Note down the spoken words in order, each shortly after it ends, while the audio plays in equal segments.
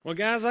Well,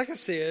 guys, like I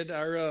said,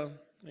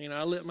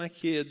 I let my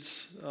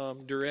kids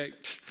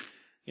direct,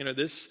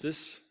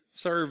 this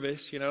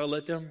service.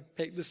 Let them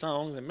pick the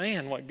songs. And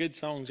man, what good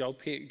songs y'all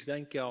picked!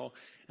 Thank y'all.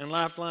 And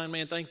Lifeline,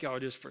 man, thank y'all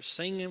just for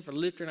singing, for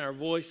lifting our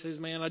voices,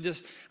 man. I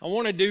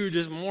want to do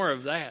just more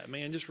of that,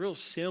 man. Just real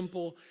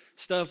simple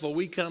stuff, but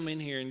we come in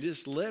here and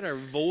just let our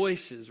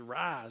voices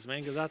rise, man,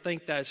 because I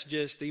think that's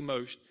just the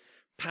most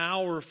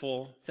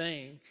powerful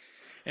thing.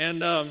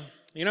 And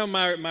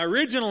my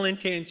original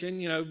intention,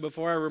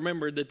 before I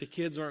remembered that the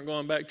kids weren't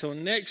going back till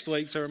next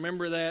week, so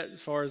remember that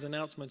as far as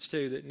announcements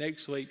too, that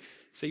next week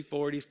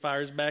C40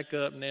 fires back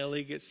up,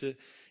 Nellie gets to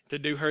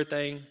do her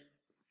thing.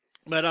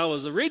 But I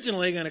was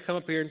originally going to come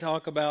up here and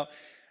talk about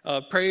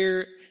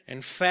prayer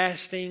and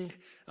fasting.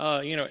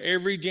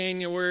 Every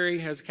January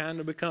has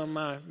kind of become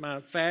my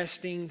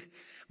fasting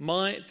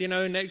month.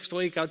 Next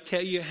week I'll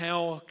tell you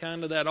how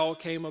kind of that all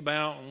came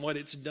about and what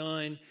it's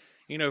done,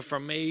 for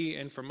me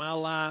and for my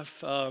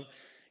life.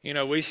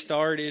 We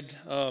started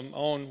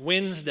on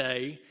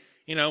Wednesday.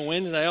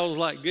 Wednesday I was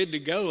like good to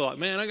go. Like,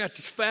 man, I got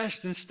this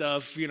fasting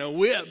stuff,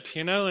 whipped,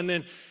 and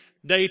then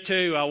day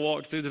 2 I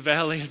walked through the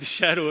valley of the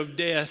shadow of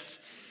death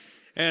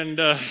and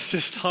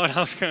just thought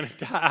I was going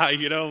to die,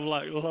 I'm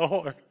like,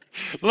 Lord,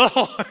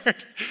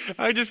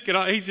 he's just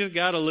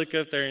got to look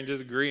up there and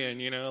just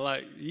grin,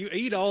 like you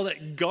eat all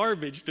that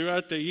garbage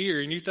throughout the year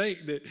and you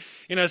think that,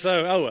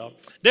 so, oh well,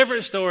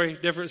 different story,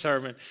 different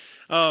sermon.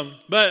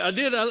 But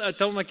I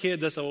told my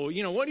kids, I said, well,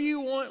 what do you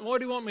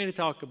want me to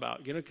talk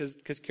about? Because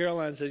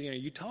Caroline says,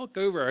 you talk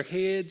over our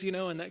heads,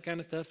 and that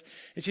kind of stuff.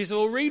 And she said,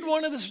 well, read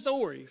one of the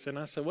stories. And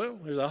I said, well,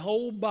 there's a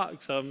whole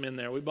box of them in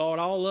there. We bought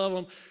all of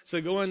them.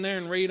 So go in there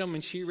and read them.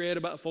 And she read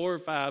about 4 or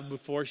 5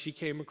 before she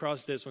came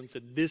across this one and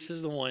said, this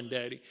is the one,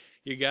 Daddy.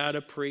 You got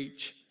to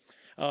preach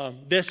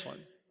this one.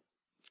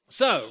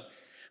 So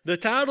the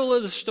title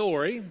of the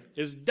story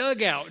is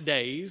Dugout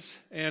Days,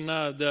 and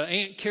the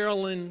Aunt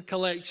Carolyn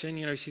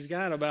collection, she's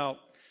got about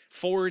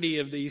 40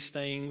 of these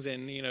things,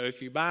 and,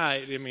 if you buy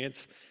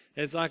it,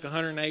 it's like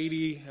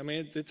 180,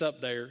 it's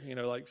up there,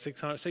 like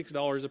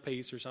 $6 a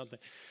piece or something.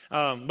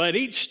 But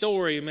each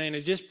story, man,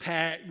 is just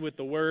packed with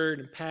the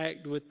Word and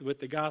packed with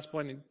the gospel,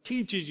 and it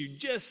teaches you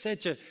just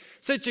such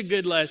a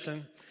good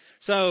lesson.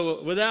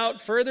 So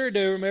without further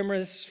ado, remember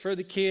this is for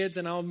the kids,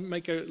 and I'll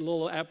make a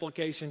little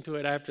application to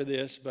it after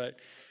this, but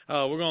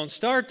we're going to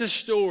start the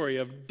story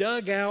of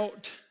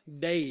Dugout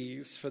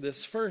Days for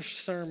this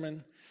first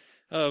sermon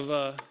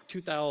of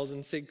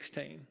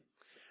 2016.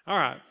 All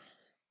right.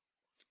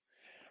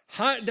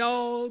 Hot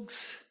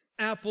dogs,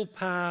 apple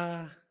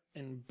pie,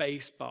 and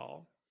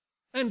baseball.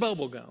 And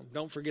bubble gum.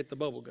 Don't forget the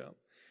bubble gum.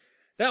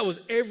 That was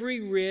every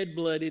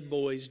red-blooded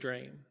boy's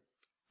dream.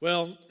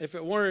 Well, if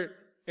it weren't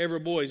every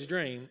boy's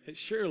dream, it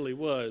surely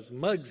was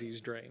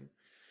Muggsy's dream.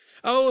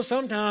 Oh,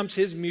 sometimes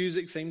his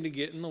music seemed to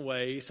get in the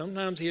way.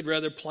 Sometimes he'd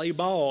rather play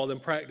ball than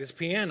practice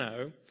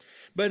piano.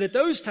 But at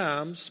those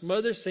times,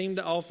 Mother seemed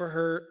to offer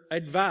her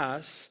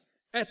advice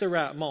at the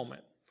right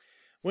moment.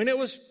 When it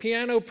was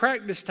piano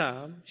practice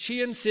time,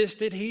 she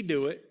insisted he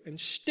do it and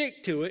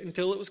stick to it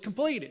until it was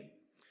completed.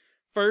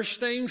 First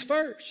things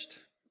first.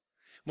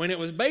 When it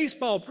was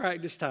baseball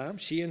practice time,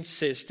 she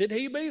insisted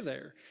he be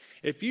there.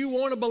 If you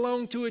want to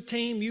belong to a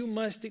team, you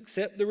must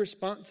accept the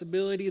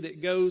responsibility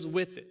that goes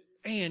with it.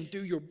 And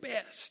do your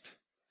best.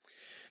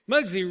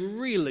 Muggsy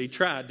really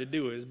tried to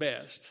do his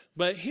best,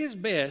 but his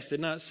best did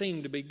not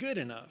seem to be good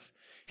enough.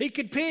 He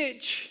could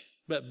pitch,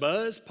 but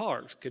Buzz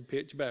Parks could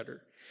pitch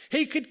better.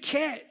 He could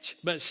catch,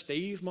 but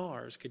Steve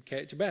Mars could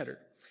catch better.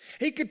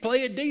 He could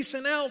play a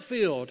decent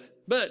outfield,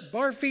 but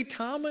Barfy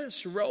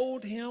Thomas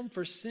rolled him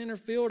for center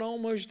field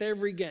almost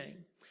every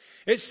game.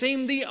 It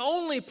seemed the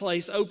only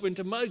place open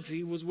to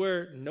Muggsy was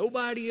where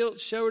nobody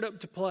else showed up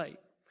to play.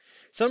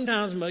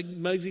 Sometimes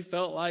Muggsy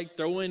felt like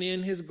throwing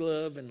in his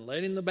glove and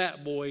letting the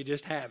bat boy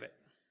just have it.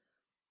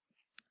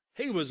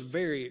 He was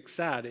very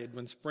excited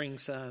when spring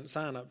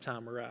sign-up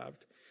time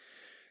arrived.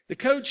 The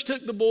coach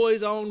took the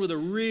boys on with a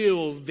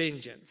real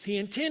vengeance. He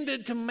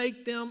intended to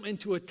make them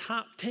into a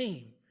top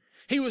team.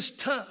 He was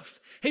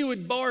tough. He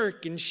would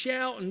bark and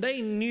shout, and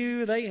they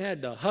knew they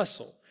had to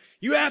hustle.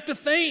 You have to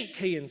think,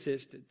 he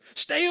insisted.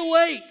 Stay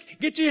awake.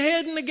 Get your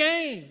head in the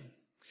game.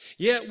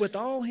 Yet with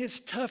all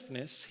his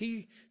toughness,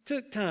 he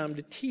took time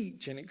to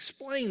teach and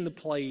explain the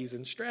plays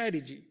and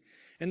strategy.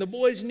 And the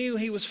boys knew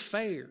he was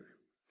fair.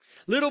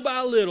 Little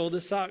by little,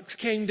 the Sox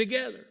came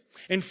together.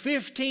 And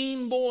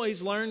 15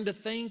 boys learned to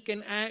think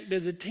and act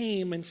as a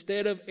team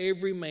instead of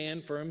every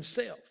man for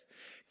himself.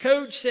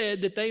 Coach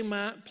said that they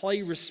might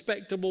play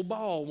respectable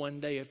ball one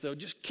day if they'll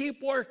just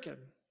keep working.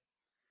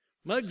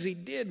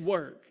 Muggsy did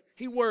work.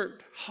 He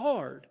worked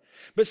hard.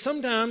 But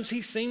sometimes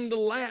he seemed to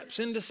lapse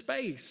into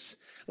space.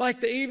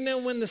 Like the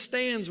evening when the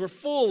stands were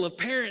full of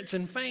parents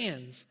and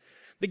fans.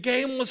 The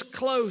game was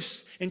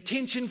close and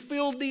tension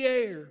filled the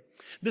air.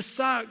 The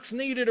Sox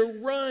needed a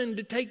run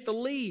to take the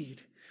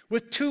lead.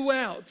 With 2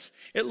 outs,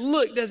 it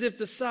looked as if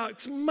the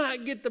Sox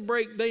might get the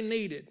break they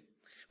needed.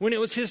 When it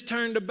was his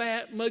turn to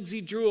bat,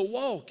 Muggsy drew a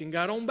walk and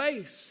got on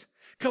base.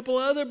 couple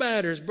other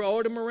batters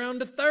brought him around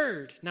to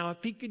third. Now,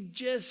 if he could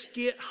just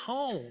get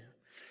home.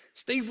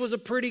 Steve was a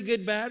pretty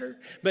good batter,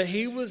 but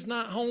he was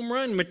not home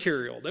run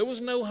material. There was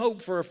no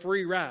hope for a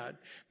free ride.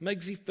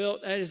 Muggsy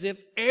felt as if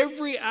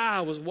every eye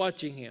was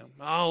watching him.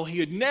 Oh, he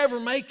would never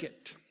make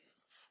it.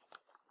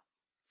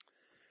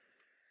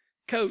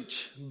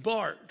 Coach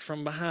barked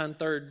from behind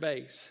third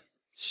base.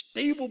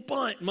 Steve will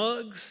bunt,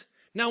 Muggs.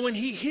 Now when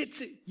he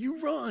hits it, you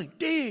run.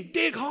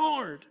 Dig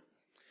hard.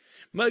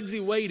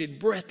 Muggsy waited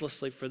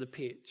breathlessly for the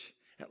pitch.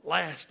 At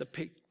last,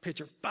 the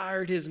pitcher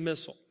fired his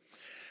missile.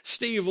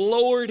 Steve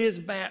lowered his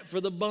bat for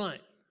the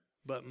bunt,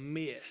 but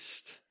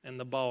missed, and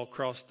the ball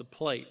crossed the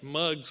plate.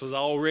 Muggs was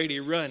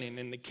already running,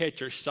 and the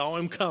catcher saw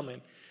him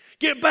coming.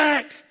 Get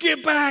back,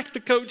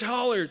 the coach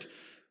hollered.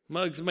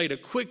 Muggs made a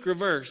quick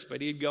reverse, but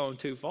he'd gone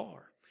too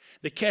far.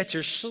 The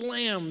catcher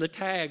slammed the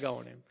tag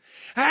on him.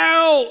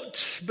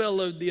 Out,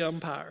 bellowed the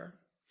umpire.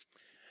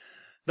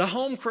 The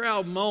home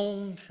crowd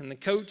moaned, and the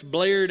coach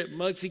blared at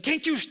Muggsy.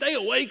 Can't you stay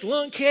awake,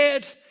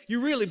 lunkhead?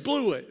 You really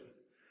blew it.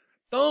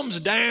 Thumbs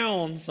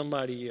down,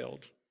 somebody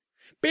yelled.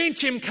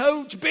 Bench him,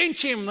 coach,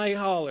 bench him, they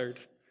hollered.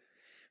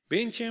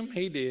 Bench him,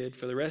 he did,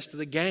 for the rest of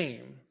the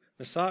game.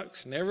 The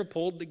Sox never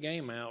pulled the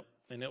game out,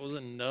 and it was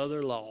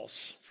another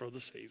loss for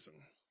the season.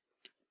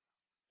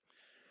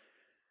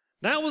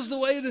 That was the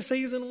way the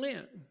season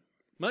went.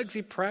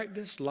 Muggsy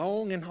practiced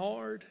long and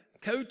hard.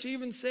 Coach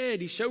even said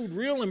he showed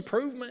real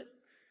improvement.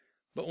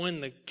 But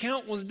when the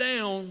count was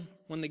down,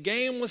 when the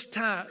game was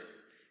tight,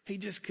 he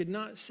just could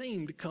not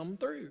seem to come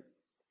through.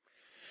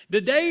 The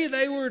day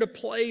they were to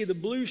play the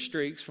Blue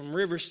Streaks from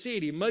River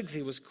City,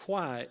 Muggsy was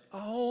quiet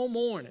all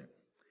morning.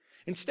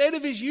 Instead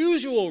of his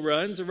usual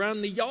runs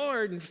around the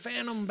yard and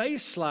phantom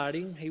base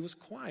sliding, he was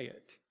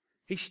quiet.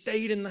 He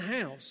stayed in the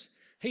house.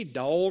 He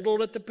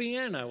dawdled at the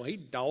piano. He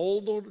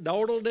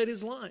dawdled at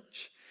his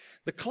lunch.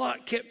 The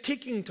clock kept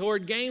ticking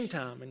toward game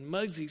time, and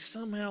Muggsy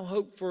somehow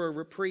hoped for a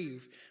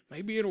reprieve.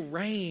 Maybe it'll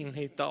rain,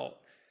 he thought.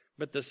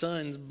 But the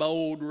sun's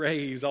bold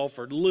rays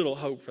offered little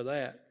hope for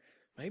that.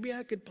 Maybe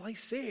I could play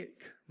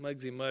sick,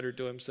 Muggsy muttered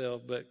to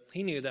himself, but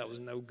he knew that was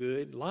no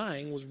good.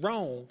 Lying was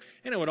wrong,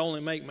 and it would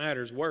only make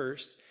matters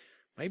worse.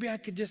 Maybe I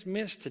could just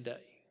miss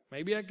today.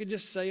 Maybe I could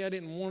just say I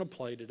didn't want to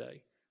play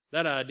today.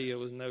 That idea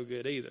was no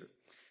good either.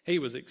 He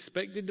was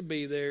expected to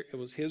be there. It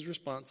was his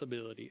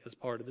responsibility as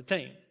part of the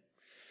team.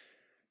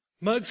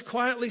 Muggs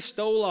quietly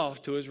stole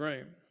off to his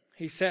room.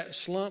 He sat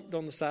slumped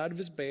on the side of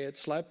his bed,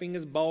 slapping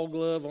his ball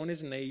glove on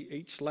his knee,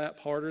 each slap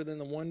harder than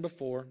the one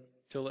before,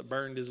 till it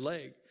burned his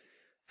leg.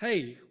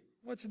 Hey,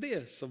 what's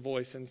this? A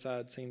voice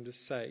inside seemed to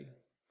say.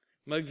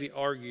 Muggsy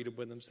argued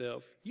with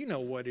himself. You know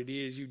what it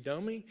is, you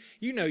dummy.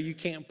 You know you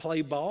can't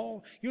play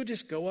ball. You'll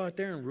just go out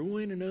there and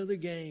ruin another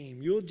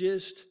game. You'll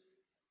just...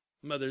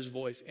 Mother's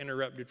voice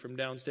interrupted from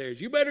downstairs.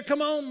 You better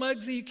come on,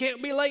 Muggsy. You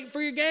can't be late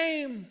for your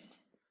game.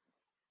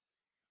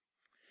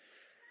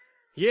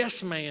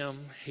 Yes,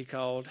 ma'am, he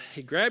called.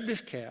 He grabbed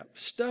his cap,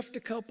 stuffed a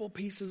couple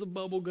pieces of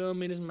bubble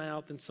gum in his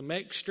mouth and some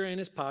extra in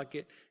his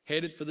pocket,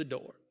 headed for the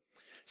door.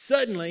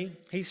 Suddenly,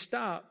 he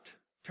stopped,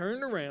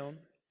 turned around,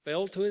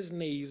 fell to his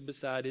knees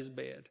beside his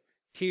bed.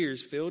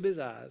 Tears filled his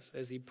eyes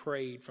as he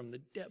prayed from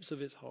the depths of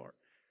his heart.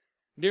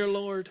 Dear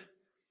Lord,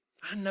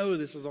 I know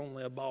this is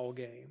only a ball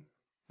game,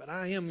 but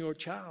I am your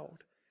child,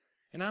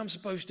 and I'm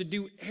supposed to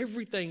do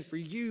everything for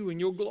you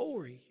and your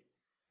glory.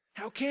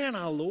 How can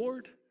I,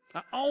 Lord?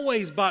 I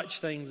always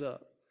botch things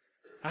up.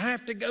 I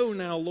have to go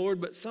now,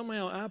 Lord, but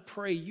somehow I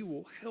pray you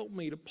will help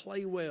me to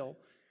play well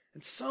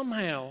and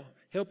somehow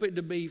help it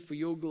to be for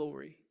your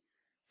glory.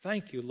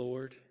 Thank you,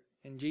 Lord.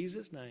 In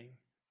Jesus' name,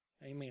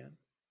 amen.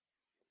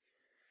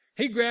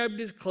 He grabbed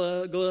his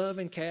glove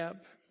and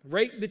cap,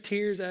 raked the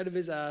tears out of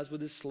his eyes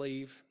with his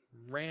sleeve,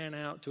 ran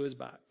out to his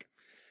bike.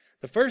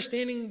 The first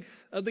inning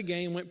of the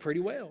game went pretty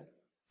well.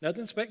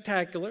 Nothing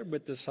spectacular,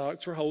 but the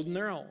Sox were holding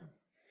their own.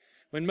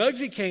 When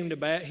Muggsy came to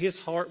bat, his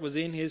heart was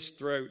in his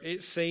throat.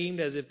 It seemed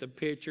as if the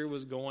pitcher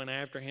was going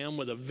after him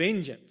with a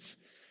vengeance.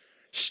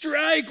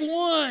 Strike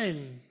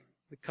one!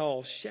 The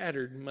call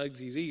shattered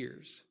Muggsy's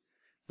ears.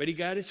 But he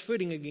got his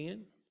footing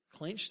again,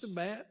 clenched the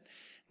bat,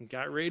 and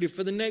got ready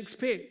for the next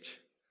pitch.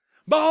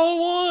 Ball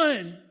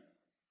one!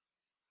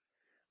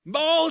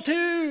 Ball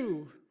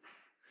two!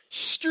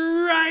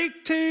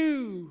 Strike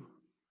two!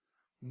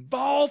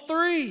 Ball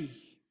three!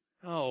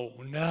 Oh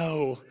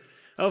no,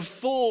 a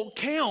full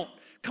count.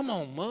 Come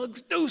on,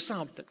 Muggs, do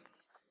something.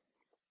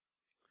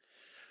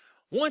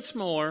 Once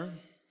more,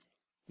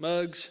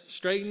 Muggs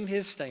straightened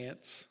his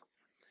stance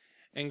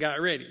and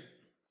got ready.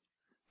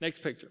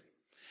 Next picture.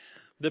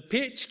 The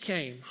pitch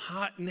came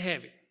hot and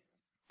heavy.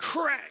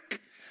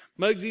 Crack!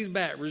 Muggsy's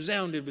bat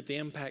resounded with the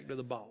impact of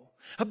the ball.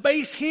 A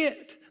base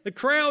hit. The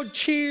crowd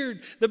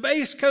cheered. The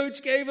base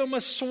coach gave him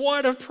a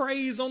swat of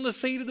praise on the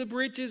seat of the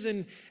breeches,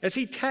 and as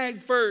he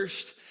tagged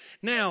first.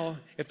 Now,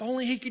 if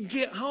only he could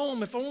get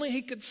home, if only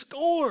he could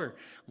score.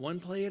 One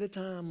play at a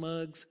time,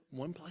 Muggs,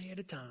 one play at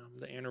a time,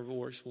 the inner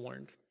voice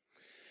warned.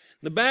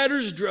 The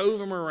batters drove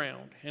him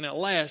around, and at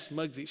last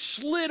Muggsy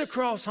slid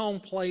across home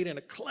plate in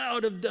a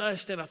cloud of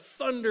dust and a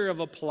thunder of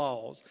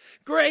applause.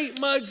 "Great,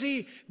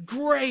 Muggsy,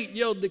 great,"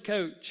 yelled the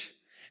coach.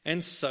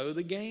 And so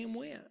the game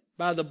went.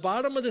 By the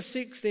bottom of the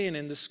sixth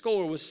inning, the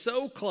score was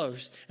so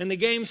close and the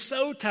game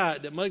so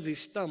tight that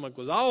Muggsy's stomach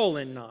was all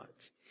in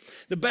knots.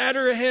 The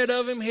batter ahead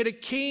of him hit a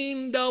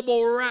keen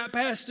double right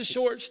past the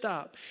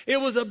shortstop.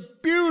 It was a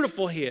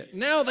beautiful hit.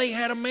 Now they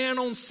had a man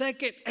on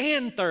second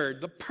and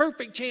third, the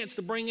perfect chance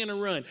to bring in a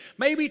run,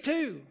 maybe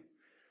two.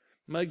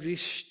 Muggsy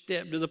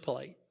stepped to the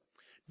plate,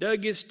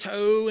 dug his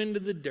toe into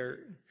the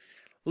dirt,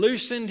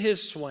 loosened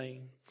his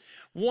swing.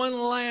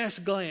 One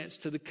last glance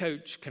to the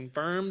coach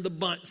confirmed the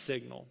bunt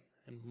signal,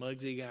 and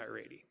Muggsy got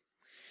ready.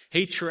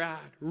 He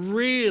tried.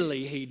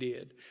 Really, he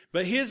did.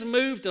 But his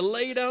move to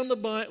lay down the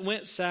bunt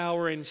went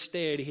sour.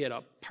 Instead, he hit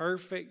a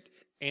perfect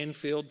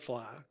infield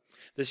fly.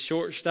 The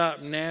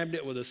shortstop nabbed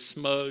it with a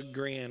smug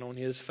grin on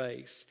his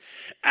face.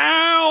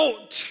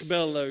 "Out!"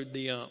 bellowed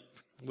the ump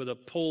with a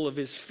pull of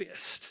his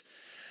fist.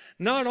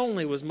 Not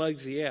only was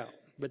Muggsy out,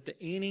 but the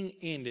inning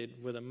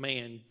ended with a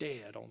man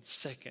dead on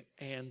second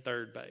and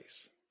third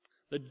base.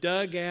 The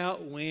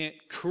dugout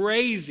went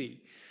crazy.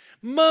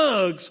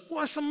 "Muggs,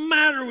 what's the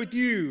matter with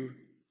you?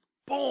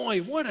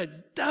 Boy, what a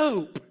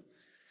dope.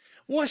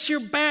 What's your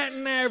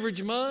batting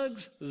average,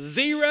 Muggs?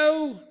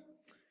 0?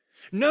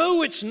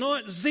 "No, it's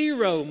not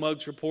 0,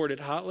 Muggs reported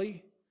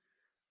hotly.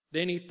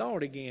 Then he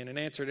thought again and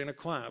answered in a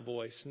quiet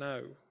voice,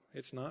 "No,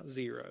 it's not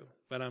 0,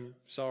 but I'm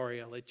sorry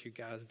I let you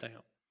guys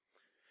down."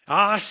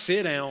 "Ah,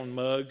 sit down,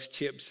 Muggs,"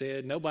 Chip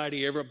said.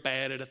 "Nobody ever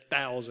batted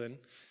 1,000.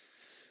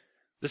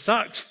 The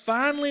Sox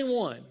finally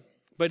won,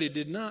 but it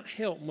did not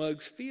help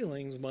Muggs'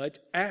 feelings much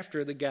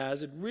after the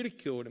guys had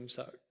ridiculed him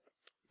so.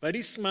 But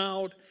he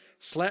smiled,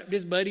 slapped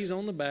his buddies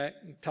on the back,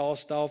 and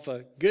tossed off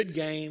a good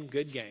game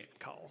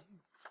call.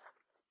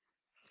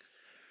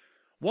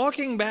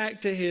 Walking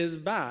back to his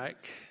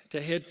bike to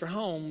head for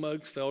home,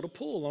 Muggs felt a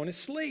pull on his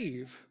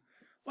sleeve.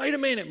 "Wait a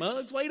minute,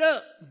 Muggs, wait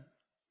up."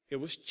 It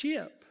was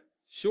Chip,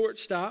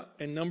 shortstop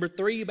and number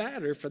 3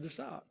 batter for the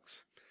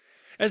Sox.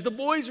 As the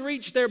boys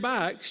reached their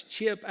bikes,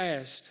 Chip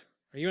asked,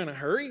 "Are you in a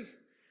hurry?"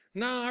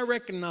 "No, I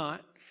reckon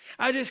not.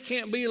 I just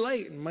can't be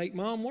late and make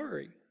Mom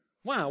worry."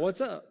 "Why,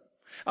 what's up?"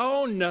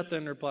 "Oh,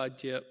 nothing," replied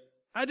Chip.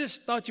 "I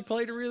just thought you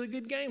played a really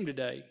good game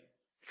today."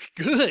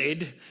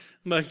 "Good?"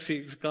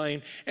 Muggsy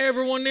exclaimed.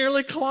 "Everyone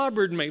nearly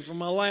clobbered me for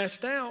my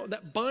last out.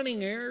 That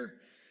bunting error."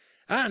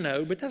 "I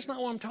know, but that's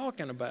not what I'm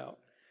talking about.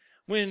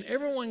 When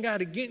everyone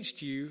got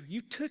against you,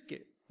 you took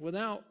it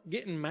without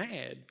getting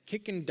mad,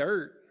 kicking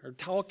dirt, or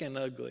talking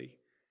ugly.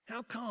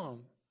 How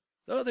come?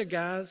 The other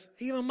guys,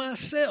 even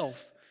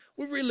myself,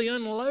 we really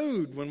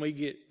unload when we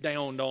get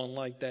downed on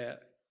like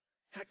that.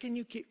 How can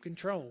you keep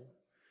control?"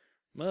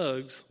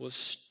 Muggs was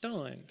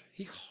stunned.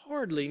 He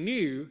hardly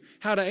knew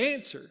how to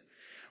answer.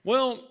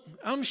 "Well,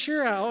 I'm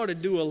sure I ought to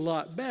do a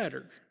lot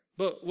better.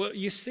 But, well,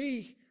 you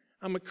see,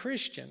 I'm a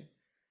Christian.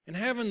 And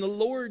having the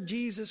Lord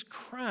Jesus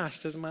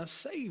Christ as my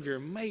Savior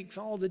makes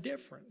all the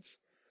difference."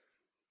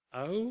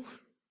 "Oh?"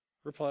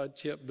 replied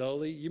Chip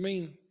dully. "You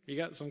mean you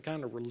got some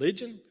kind of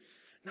religion?"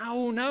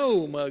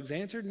 No, Muggs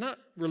answered. "Not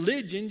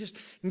religion, just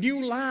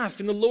new life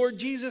in the Lord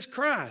Jesus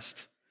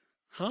Christ."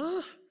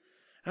 "Huh?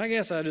 I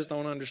guess I just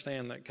don't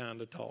understand that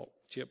kind of talk."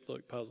 Chip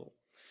looked puzzled.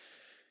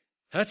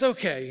 "That's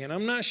okay, and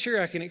I'm not sure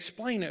I can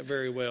explain it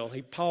very well."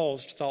 He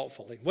paused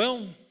thoughtfully.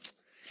 "Well,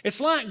 it's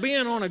like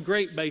being on a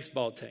great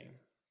baseball team."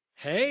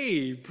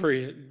 "Hey,"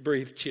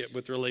 breathed Chip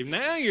with relief.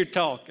 "Now you're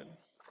talking."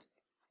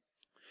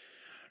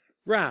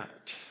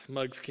 "Right,"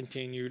 Muggs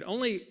continued.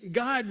 "Only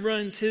God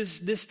runs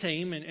this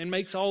team and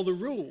makes all the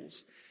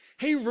rules.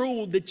 He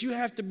ruled that you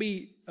have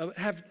to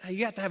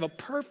have a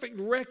perfect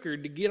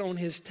record to get on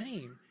His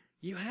team.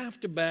 You have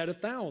to bat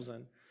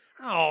 1,000.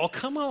 "Oh,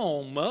 come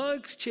on,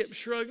 Muggs," Chip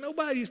shrugged.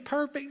 "Nobody's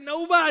perfect.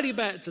 Nobody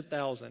bats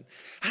 1,000.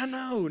 "I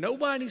know,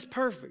 nobody's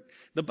perfect.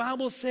 The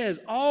Bible says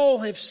all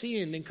have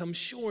sinned and come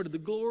short of the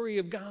glory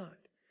of God.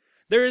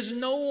 There is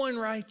no one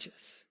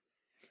righteous.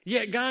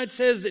 Yet God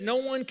says that no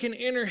one can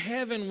enter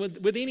heaven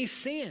with any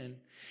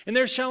sin. And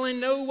there shall in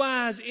no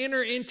wise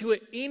enter into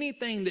it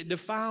anything that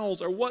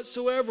defiles or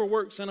whatsoever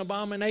works an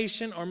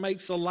abomination or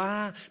makes a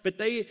lie, but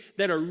they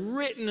that are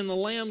written in the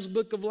Lamb's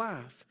book of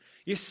life."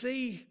 You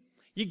see,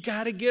 you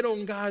got to get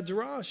on God's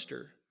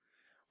roster.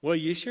 "Well,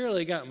 you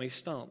surely got me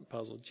stumped,"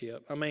 puzzled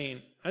Chip. "I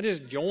mean, I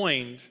just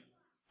joined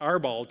our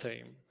ball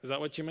team. Is that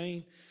what you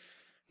mean?"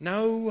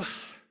 "No.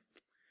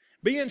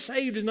 Being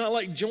saved is not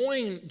like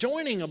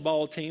joining a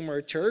ball team or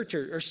a church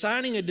or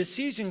signing a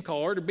decision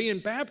card or being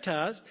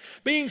baptized.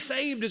 Being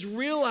saved is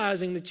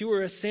realizing that you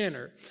are a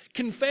sinner,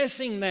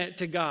 confessing that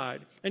to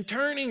God, and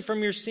turning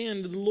from your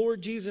sin to the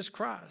Lord Jesus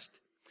Christ.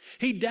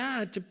 He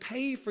died to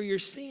pay for your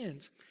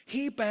sins.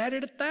 He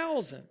batted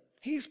 1,000.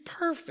 He's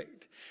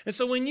perfect. And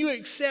so when you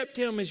accept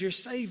Him as your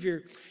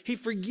Savior, He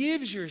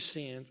forgives your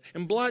sins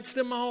and blots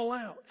them all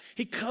out.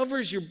 He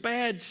covers your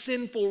bad,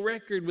 sinful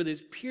record with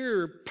His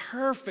pure,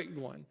 perfect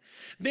one.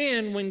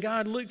 Then when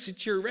God looks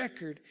at your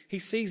record, He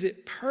sees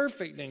it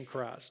perfect in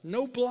Christ.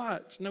 No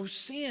blots, no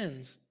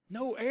sins,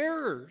 No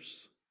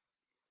errors.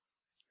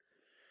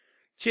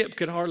 Chip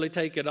could hardly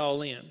take it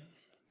all in.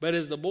 But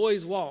as the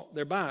boys walked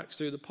their bikes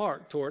through the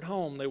park toward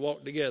home, they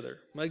walked together.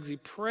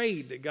 Muggsy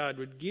prayed that God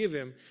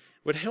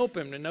would help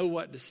him to know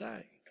what to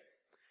say.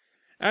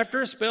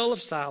 After a spell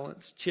of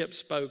silence, Chip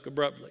spoke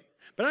abruptly.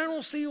 But I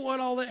don't see what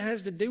all that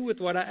has to do with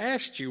what I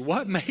asked you.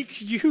 What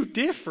makes you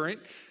different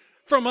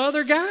from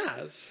other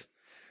guys?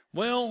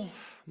 Well,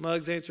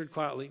 Muggs answered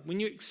quietly, when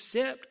you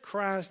accept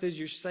Christ as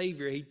your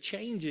Savior, He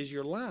changes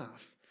your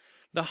life.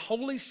 The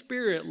Holy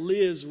Spirit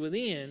lives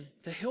within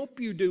to help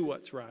you do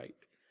what's right.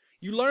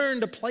 You learn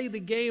to play the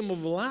game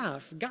of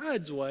life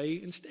God's way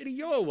instead of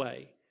your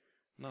way.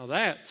 Now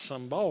that's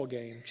some ball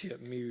game,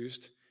 Chip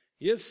mused.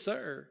 Yes,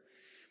 sir.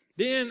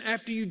 Then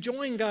after you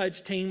join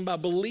God's team by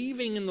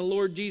believing in the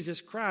Lord Jesus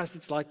Christ,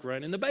 it's like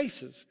running the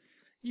bases.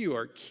 You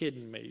are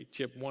kidding me.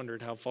 Chip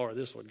wondered how far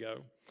this would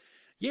go.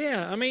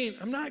 Yeah,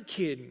 I'm not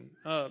kidding.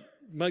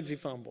 Muggsy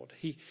fumbled.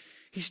 He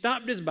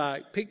stopped his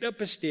bike, picked up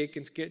a stick,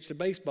 and sketched a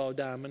baseball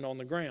diamond on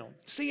the ground.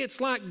 See,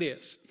 it's like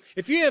this.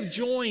 If you have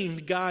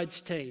joined God's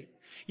team,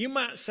 you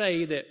might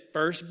say that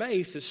first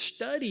base is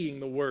studying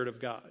the Word of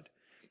God.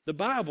 The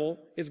Bible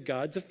is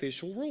God's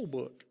official rule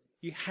book.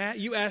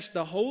 You ask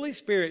the Holy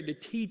Spirit to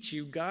teach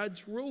you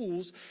God's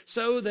rules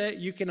so that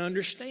you can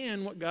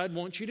understand what God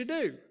wants you to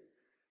do.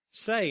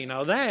 Say,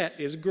 now that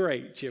is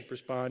great, Chip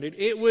responded.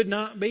 It would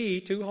not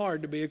be too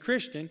hard to be a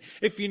Christian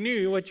if you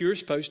knew what you were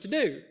supposed to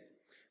do.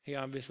 He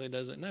obviously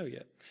doesn't know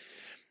yet.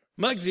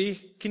 Muggsy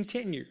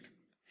continued.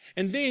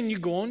 And then you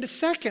go on to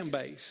second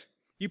base.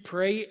 You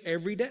pray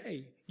every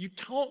day. You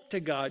talk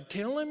to God.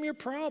 Tell Him your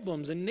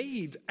problems and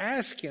needs.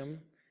 Ask Him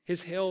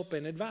His help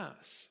and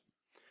advice.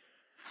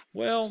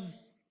 Well,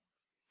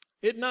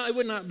 it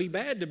would not be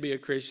bad to be a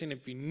Christian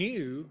if you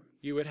knew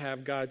you would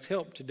have God's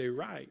help to do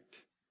right.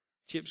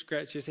 Chip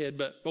scratched his head,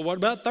 but what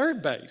about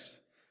third base?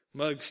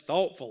 Muggs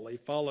thoughtfully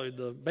followed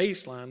the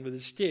baseline with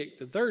his stick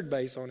to third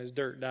base on his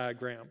dirt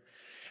diagram.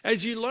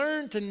 As you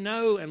learn to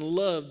know and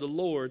love the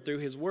Lord through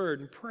His Word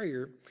and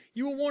prayer,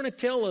 you will want to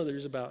tell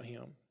others about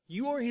Him.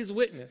 You are His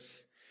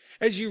witness.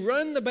 As you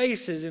run the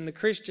bases in the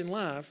Christian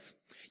life,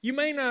 you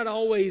may not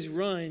always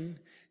run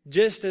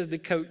just as the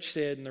coach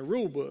said in the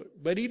rule book,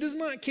 but he does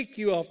not kick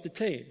you off the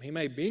team. He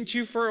may bench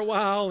you for a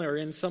while or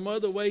in some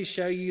other way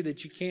show you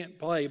that you can't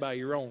play by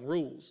your own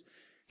rules.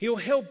 He'll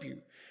help you.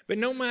 But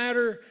no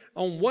matter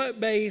on what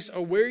base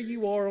or where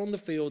you are on the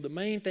field, the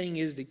main thing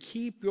is to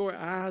keep your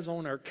eyes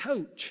on our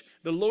coach,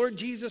 the Lord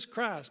Jesus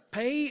Christ.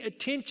 Pay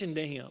attention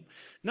to Him,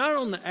 not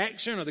on the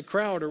action of the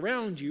crowd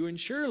around you, and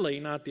surely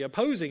not the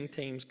opposing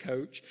team's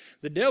coach.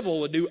 The devil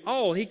will do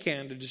all he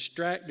can to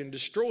distract and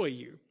destroy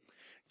you.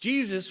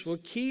 Jesus will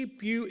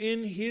keep you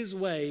in His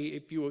way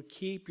if you will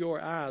keep your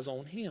eyes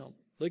on Him,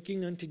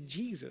 looking unto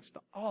Jesus,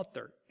 the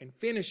author and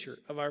finisher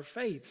of our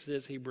faith,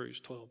 says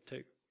Hebrews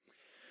 12:2.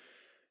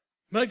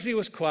 Muggsy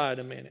was quiet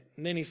a minute,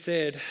 and then he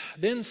said,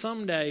 then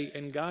someday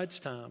in God's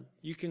time,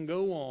 you can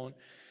go on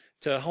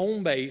to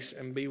home base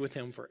and be with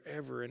Him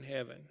forever in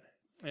heaven.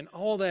 And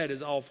all that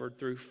is offered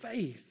through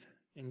faith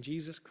in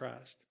Jesus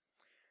Christ.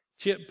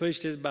 Chip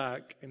pushed his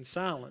bike in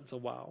silence a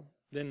while,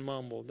 then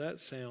mumbled, that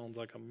sounds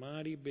like a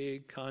mighty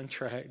big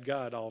contract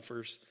God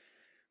offers,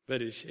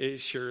 but it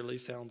surely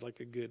sounds like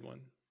a good one.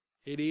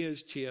 It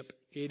is, Chip.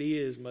 It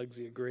is,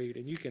 Muggsy agreed.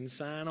 And you can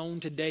sign on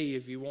today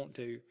if you want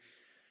to.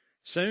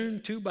 Soon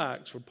 2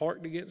 bikes were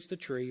parked against a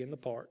tree in the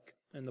park,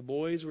 and the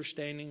boys were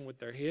standing with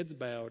their heads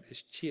bowed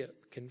as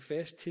Chip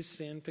confessed his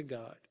sin to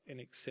God and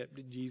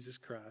accepted Jesus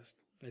Christ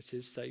as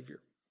his Savior.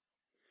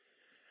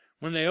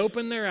 When they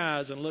opened their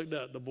eyes and looked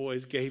up, the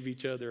boys gave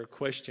each other a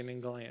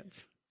questioning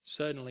glance.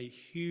 Suddenly,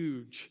 a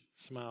huge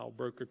smile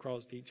broke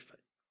across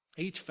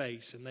each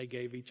face, and they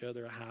gave each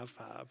other a high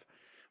five.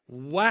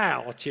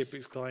 Wow, Chip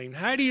exclaimed.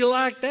 How do you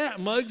like that,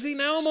 Muggsy?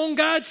 Now I'm on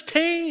God's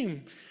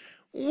team.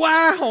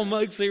 Wow,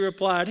 Muggsy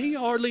replied. He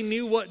hardly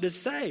knew what to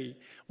say.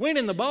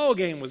 Winning the ball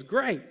game was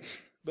great,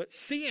 but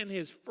seeing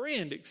his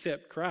friend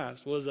accept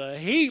Christ was a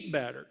heap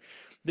better.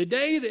 The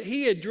day that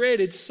he had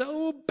dreaded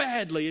so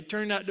badly, it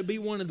turned out to be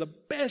one of the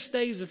best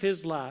days of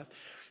his life.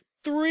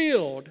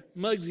 Thrilled,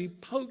 Muggsy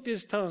poked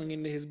his tongue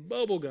into his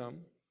bubble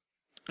gum,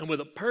 and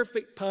with a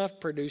perfect puff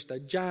produced a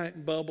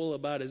giant bubble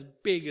about as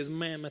big as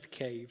Mammoth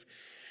Cave.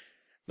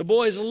 The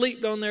boys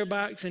leaped on their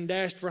bikes and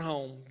dashed for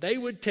home. They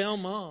would tell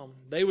Mom.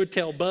 They would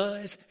tell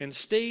Buzz and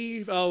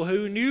Steve. Oh,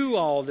 who knew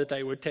all that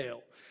they would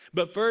tell?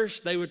 But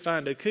first, they would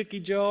find a cookie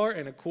jar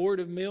and a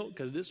quart of milk,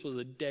 because this was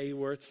a day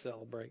worth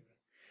celebrating.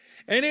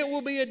 And it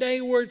will be a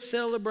day worth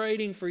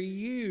celebrating for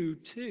you,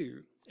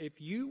 too, if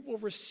you will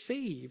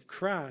receive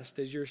Christ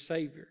as your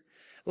Savior.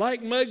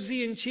 Like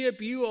Muggsy and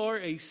Chip, you are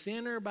a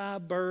sinner by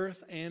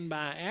birth and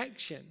by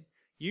action.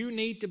 You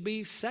need to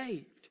be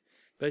saved.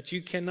 But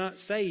you cannot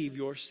save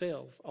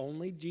yourself.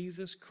 Only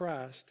Jesus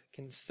Christ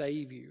can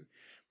save you.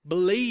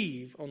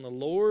 Believe on the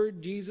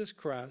Lord Jesus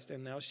Christ,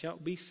 and thou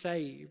shalt be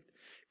saved.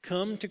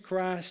 Come to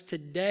Christ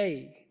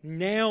today.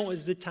 Now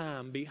is the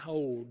time.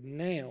 Behold,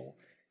 now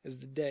is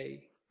the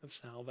day of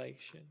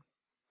salvation.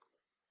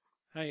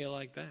 How do you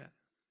like that?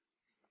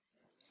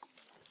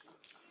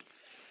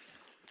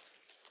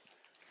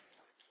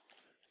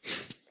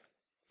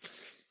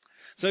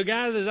 So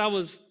guys, as I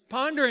was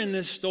pondering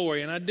this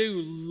story, and I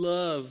do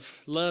love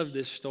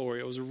this story.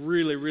 It was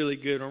really, really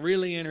good. I'm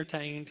really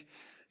entertained,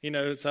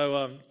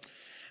 so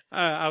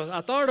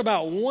I thought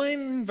about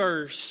one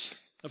verse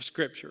of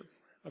Scripture,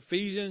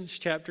 Ephesians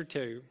chapter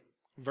 2,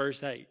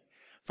 verse 8.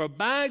 For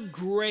by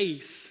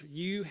grace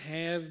you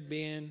have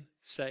been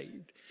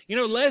saved.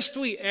 Lest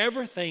we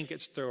ever think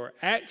it's through our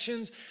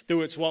actions,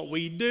 through it's what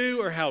we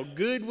do, or how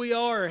good we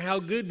are, or how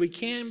good we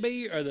can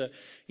be, or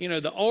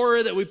the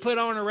aura that we put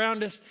on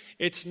around us.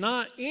 It's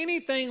not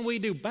anything we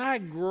do. By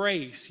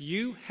grace,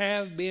 you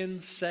have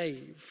been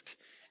saved.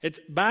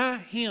 It's by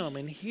Him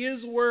and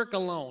His work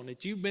alone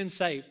that you've been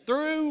saved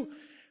through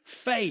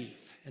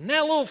faith. And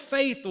that little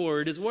faith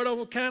word is what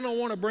I kind of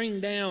want to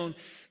bring down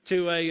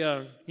to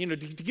to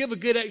give a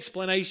good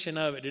explanation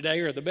of it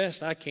today, or the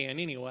best I can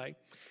anyway.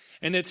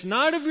 And it's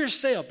not of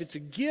yourself. It's a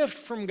gift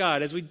from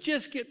God. As we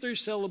just get through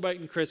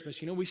celebrating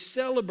Christmas, we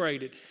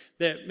celebrated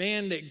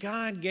that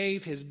God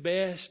gave His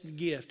best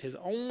gift, His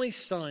only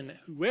Son, that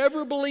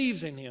whoever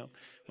believes in Him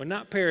will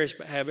not perish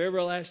but have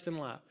everlasting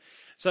life.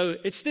 So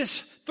it's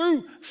this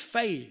through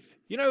faith.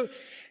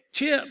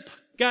 Chip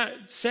got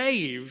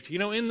saved,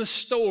 in the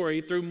story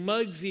through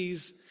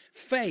Muggsy's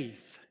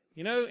faith,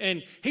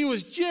 and he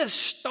was just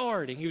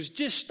starting. He was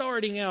just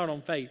starting out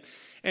on faith.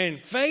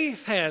 And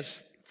faith has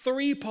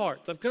 3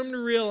 parts. I've come to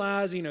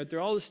realize, through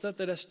all the stuff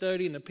that I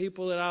study and the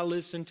people that I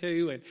listen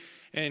to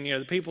and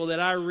the people that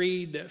I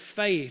read, that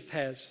faith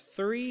has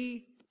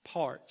 3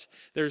 parts.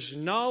 There's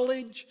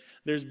knowledge,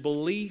 there's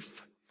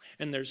belief,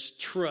 and there's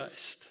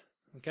trust.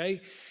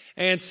 Okay?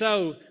 And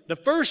so the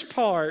first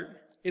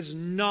part is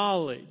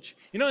knowledge.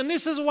 And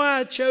this is why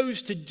I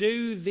chose to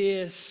do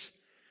this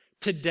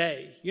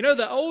today.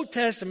 The Old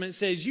Testament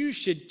says you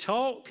should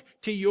talk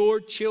to your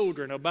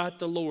children about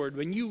the Lord.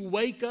 When you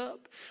wake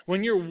up,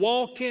 when you're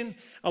walking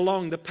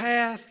along the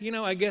path,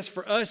 I guess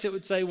for us it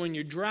would say when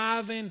you're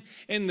driving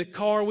in the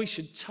car, we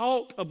should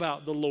talk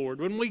about the Lord.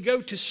 When we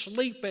go to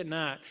sleep at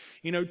night,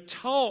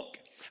 talk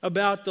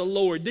about the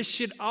Lord. This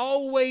should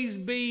always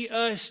be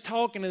us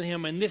talking to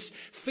Him, and this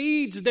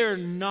feeds their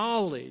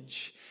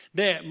knowledge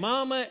that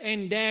Mama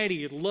and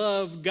Daddy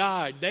love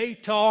God. They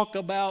talk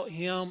about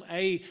Him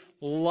a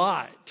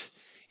lot.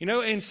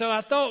 And so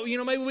I thought,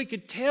 maybe we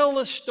could tell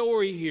a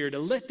story here to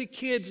let the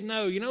kids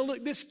know,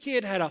 look, this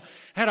kid had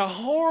a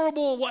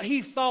horrible, what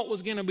he thought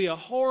was going to be a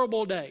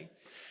horrible day.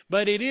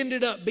 But it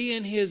ended up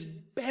being his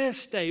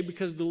best day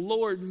because the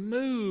Lord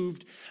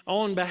moved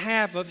on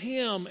behalf of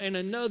him and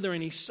another,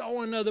 and he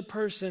saw another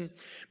person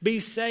be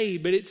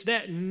saved. But it's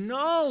that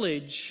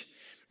knowledge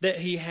that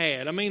he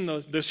had. I mean,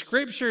 the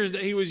scriptures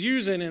that he was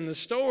using in the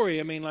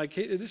story,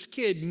 this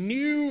kid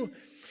knew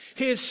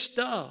his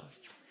stuff.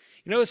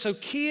 So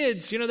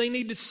kids, they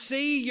need to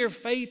see your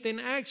faith in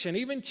action.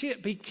 Even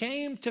Chip, he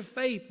came to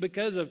faith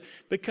because of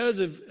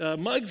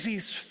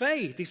Muggsy's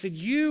faith. He said,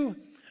 you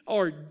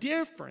are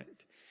different.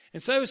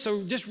 And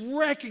so just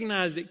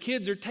recognize that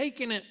kids are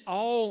taking it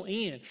all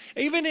in.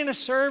 Even in a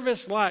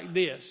service like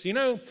this,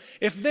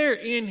 if they're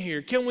in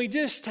here, can we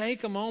just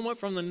take a moment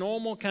from the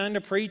normal kind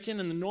of preaching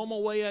and the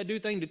normal way I do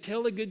things to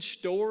tell a good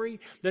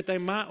story that they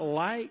might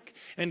like,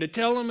 and to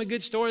tell them a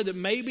good story that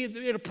maybe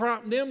it'll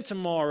prompt them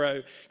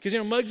tomorrow? Because,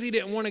 Muggsy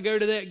didn't want to go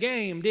to that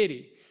game, did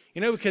he?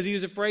 Because he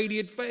was afraid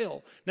he'd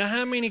fail. Now,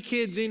 how many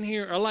kids in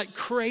here are like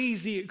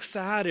crazy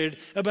excited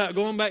about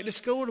going back to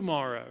school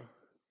tomorrow?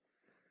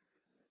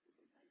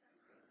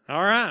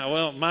 All right,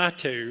 well, my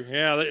 2.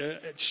 Yeah,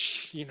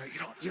 you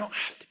don't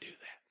have to do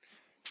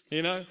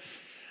that.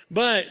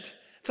 But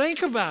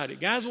think about it,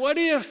 guys. What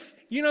if,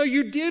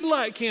 you did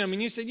like him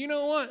and you said, you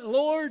know what,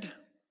 Lord,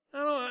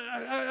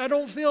 I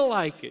don't feel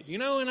like it,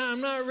 and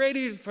I'm not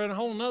ready for a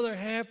whole another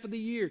half of the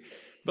year.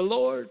 But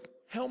Lord,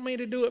 help me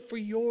to do it for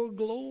your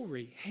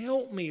glory.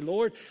 Help me,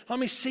 Lord. Let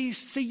me see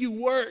you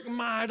work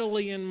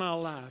mightily in my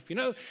life.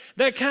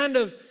 That kind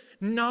of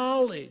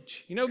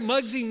knowledge.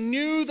 Muggsy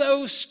knew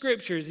those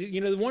scriptures.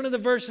 One of the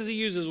verses he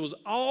uses was,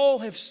 all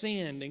have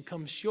sinned and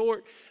come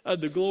short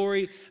of the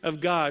glory of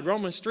God.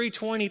 Romans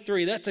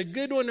 3:23. That's a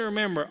good one to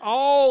remember.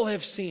 All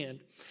have sinned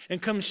and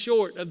come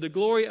short of the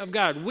glory of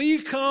God.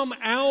 We come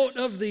out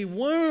of the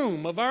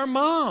womb of our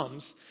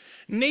moms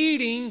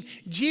needing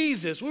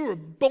Jesus. We were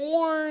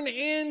born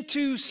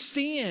into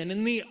sin,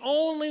 and the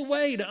only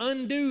way to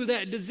undo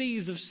that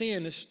disease of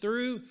sin is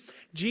through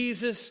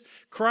Jesus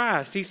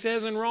Christ. He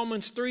says in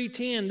Romans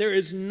 3:10, there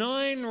is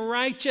none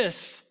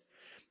righteous,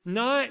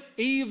 not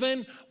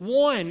even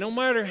one. No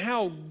matter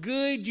how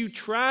good you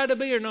try to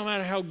be, or no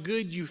matter how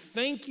good you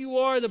think you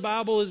are, the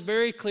Bible is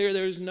very clear,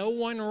 there is no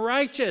one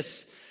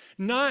righteous,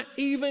 not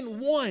even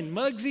one.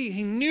 Muggsy,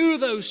 he knew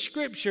those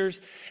scriptures,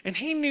 and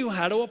he knew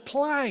how to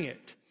apply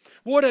it.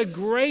 What a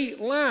great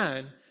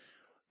line.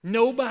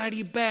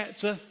 Nobody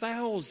bats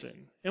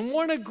 1,000. And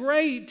what a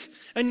great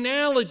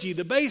analogy,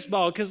 the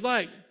baseball, because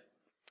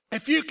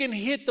if you can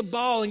hit the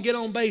ball and get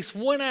on base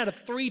 1 out of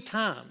 3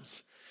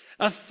 times,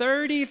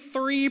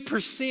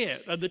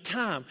 33% of the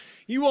time,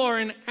 you are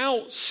an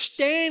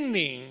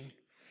outstanding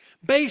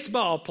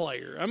baseball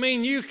player. I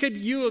mean, you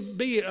would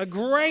be a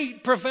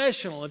great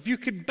professional if you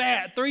could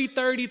bat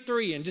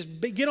 .333 and just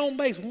get on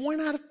base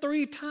 1 out of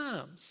 3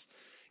 times.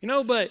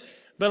 But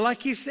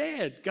like he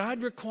said,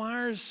 God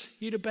requires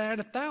you to bat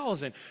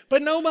 1,000.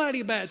 But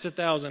nobody bats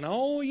 1,000.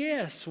 Oh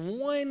yes,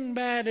 one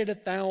batted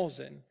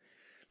 1,000.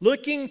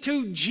 Looking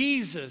to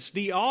Jesus,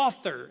 the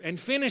author and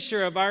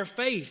finisher of our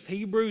faith,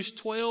 Hebrews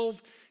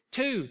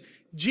 12:2.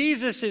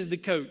 Jesus is the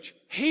coach.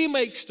 He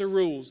makes the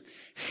rules.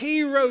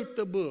 He wrote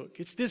the book.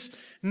 It's this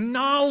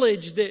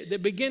knowledge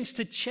that begins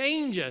to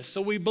change us.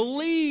 So we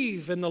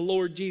believe in the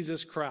Lord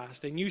Jesus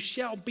Christ, and you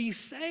shall be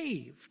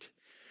saved.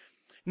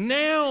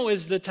 Now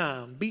is the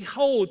time.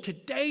 Behold,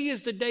 today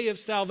is the day of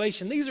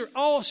salvation. These are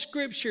all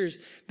scriptures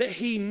that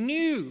he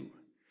knew.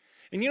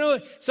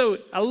 And so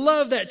I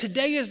love that.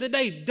 Today is the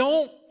day.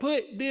 Don't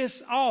put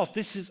this off.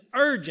 This is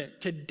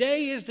urgent.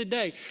 Today is the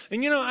day.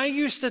 And I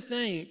used to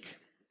think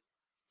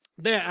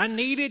that I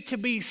needed to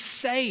be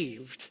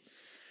saved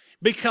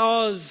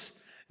because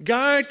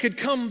God could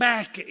come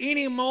back at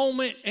any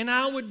moment and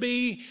I would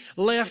be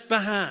left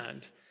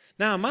behind.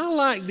 Now, am I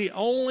like the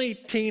only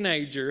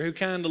teenager who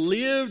kind of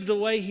lived the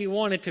way he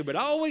wanted to? But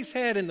I always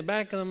had in the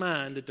back of the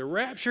mind that the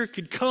rapture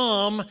could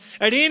come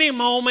at any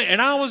moment and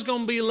I was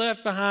going to be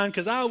left behind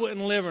because I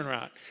wasn't living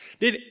right.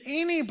 Did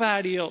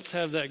anybody else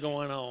have that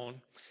going on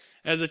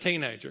as a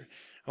teenager?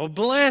 Well,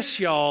 bless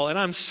y'all, and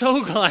I'm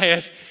so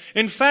glad.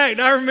 In fact,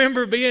 I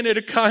remember being at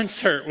a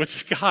concert with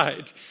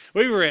Scott.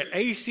 We were at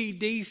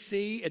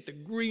AC/DC at the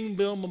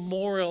Greenville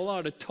Memorial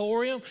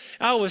Auditorium.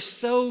 I was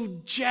so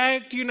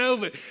jacked,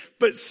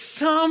 but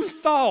some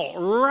thought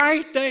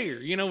right there,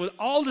 with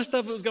all the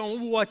stuff that was going on.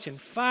 We were watching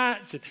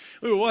fights, and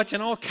we were watching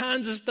all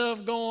kinds of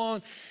stuff go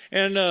on.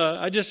 And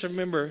I just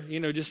remember,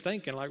 just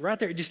thinking, like right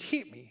there, it just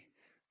hit me.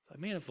 Like,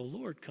 man, if the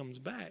Lord comes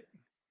back,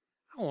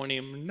 I won't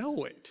even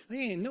know it. There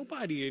ain't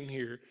nobody in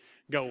here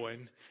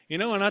going.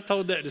 And I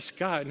told that to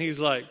Scott, and he's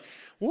like,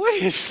 what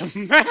is the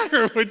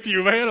matter with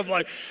you, man? I'm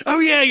like, oh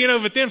yeah,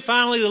 but then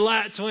finally the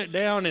lights went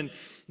down and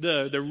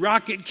the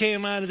rocket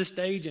came out of the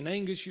stage and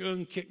Angus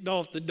Young kicked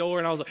off the door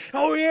and I was like,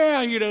 oh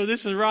yeah,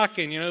 this is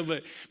rocking,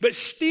 but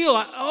still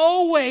I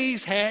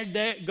always had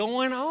that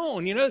going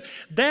on,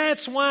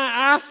 That's why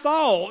I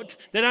thought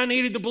that I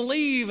needed to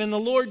believe in the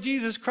Lord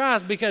Jesus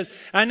Christ because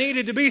I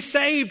needed to be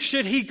saved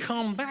should he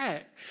come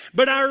back.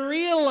 But I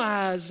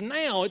realize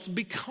now it's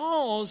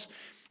because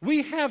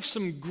we have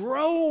some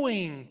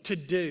growing to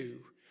do.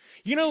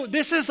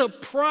 This is a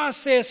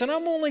process, and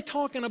I'm only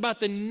talking about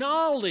the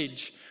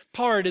knowledge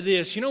part of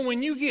this.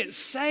 When you get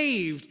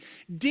saved,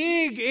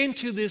 dig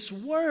into this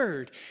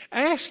word.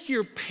 Ask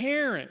your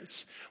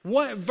parents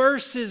what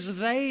verses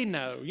they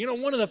know.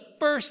 One of the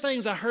first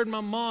things I heard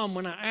my mom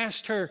when I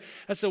asked her,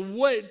 I said,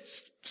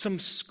 what's some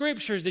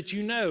scriptures that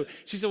you know?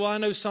 She said, well, I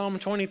know Psalm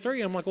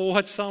 23. I'm like, well,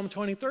 what's Psalm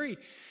 23?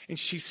 And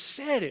she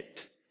said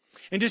it.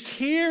 And just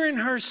hearing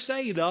her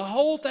say the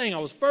whole thing, I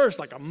was first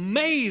like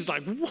amazed,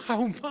 like,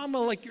 wow, Mama,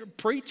 like you're a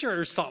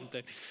preacher or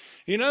something,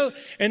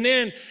 And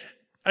then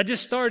I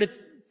just started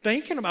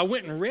thinking about it. I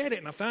went and read it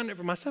and I found it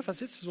for myself. I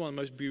said, this is one of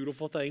the most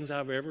beautiful things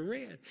I've ever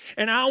read.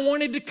 And I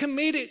wanted to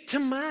commit it to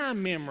my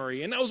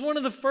memory. And that was one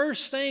of the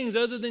first things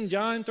other than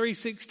John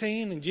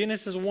 3:16 and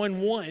Genesis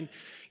 1:1,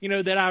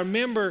 that I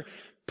remember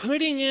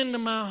putting into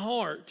my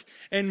heart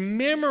and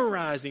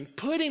memorizing,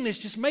 putting this,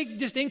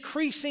 just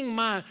increasing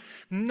my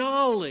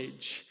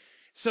knowledge.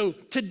 So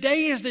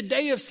today is the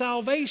day of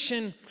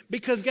salvation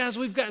because, guys,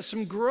 we've got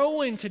some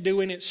growing to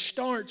do, and it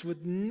starts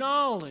with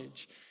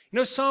knowledge.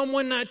 Psalm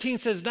 119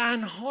 says,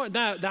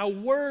 thy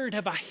word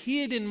have I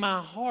hid in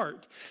my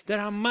heart that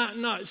I might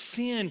not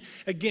sin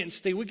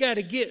against thee. We got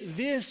to get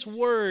this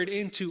word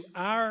into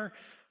our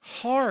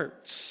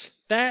hearts.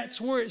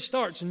 That's where it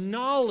starts.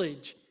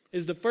 Knowledge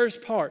is the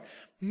first part.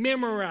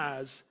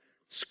 Memorize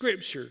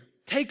Scripture.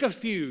 Take a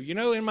few.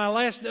 In my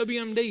last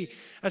WMD,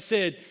 I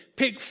said,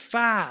 pick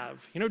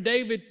 5.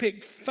 David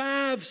picked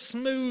 5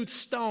 smooth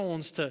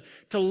stones to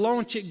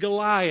launch at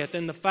Goliath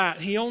in the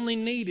fight. He only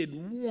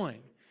needed 1.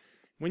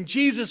 When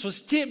Jesus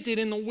was tempted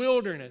in the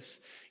wilderness,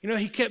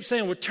 he kept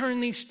saying, well,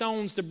 turn these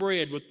stones to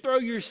bread. Well, throw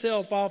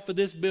yourself off of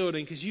this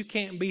building because you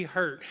can't be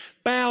hurt.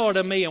 Bow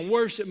to me and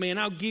worship me and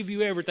I'll give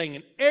you everything.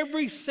 And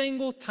every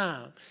single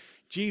time,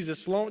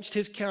 Jesus launched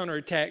his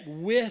counterattack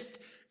with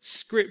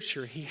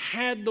Scripture. He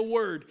had the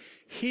word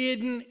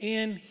hidden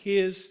in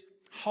his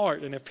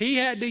heart. And if he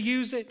had to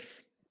use it,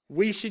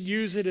 we should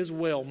use it as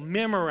well.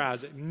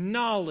 Memorize it.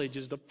 Knowledge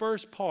is the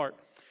first part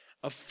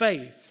of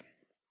faith.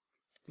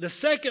 The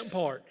second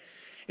part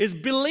is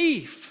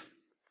belief.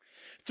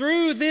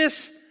 Through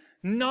this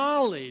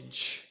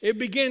knowledge, it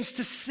begins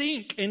to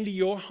sink into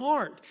your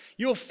heart.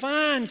 You'll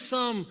find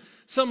some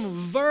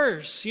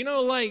verse,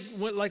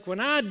 like when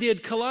I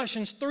did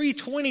Colossians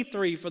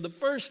 3:23 for the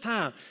first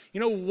time.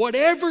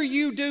 Whatever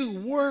you do,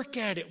 work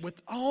at it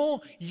with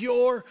all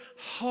your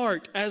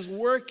heart as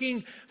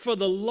working for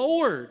the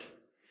Lord.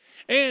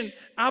 And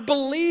I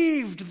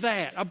believed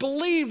that. I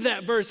believed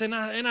that verse, and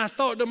I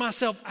thought to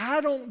myself,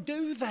 I don't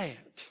do that.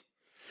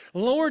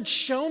 Lord,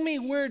 show me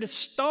where to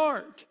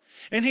start.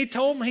 And he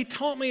taught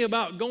me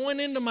about going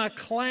into my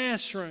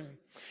classroom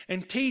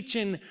and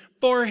teaching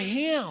for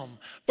Him,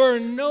 for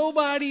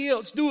nobody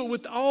else. Do it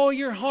with all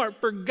your heart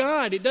for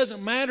God. It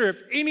doesn't matter if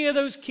any of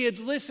those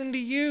kids listen to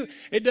you.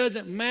 It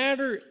doesn't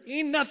matter.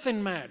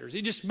 Nothing matters.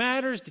 It just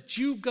matters that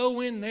you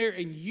go in there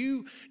and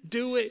you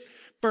do it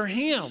for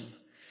Him.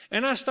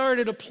 And I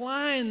started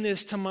applying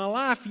this to my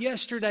life.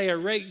 Yesterday, I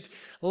raked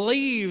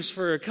leaves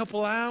for a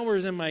couple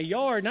hours in my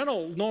yard. And I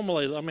don't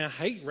normally, I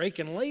hate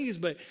raking leaves,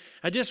 but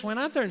I just went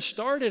out there and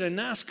started a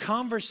nice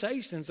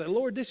conversation and said,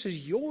 Lord, this is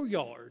your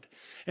yard.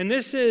 And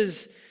this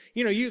is,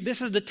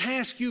 this is the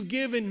task you've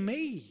given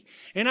me.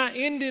 And I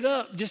ended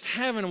up just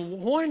having a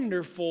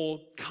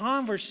wonderful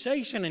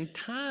conversation and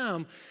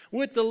time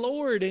with the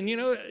Lord. And,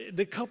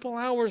 the couple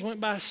hours went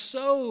by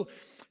so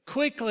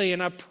quickly,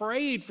 and I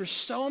prayed for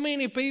so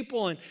many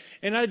people,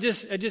 and I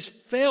just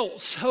felt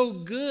so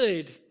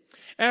good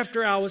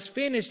after I was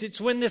finished.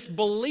 It's when this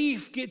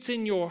belief gets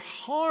in your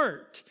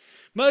heart.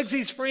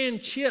 Muggsy's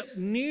friend Chip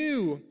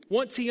knew,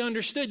 once he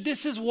understood,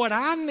 this is what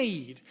I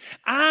need.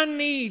 I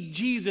need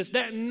Jesus.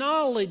 That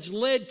knowledge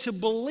led to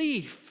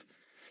belief.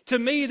 To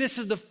me, this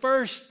is the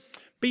first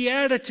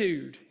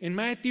beatitude in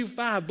Matthew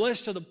 5.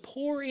 Blessed are the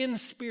poor in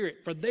spirit,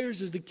 for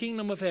theirs is the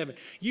kingdom of heaven.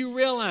 You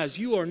realize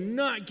you are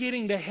not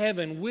getting to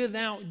heaven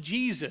without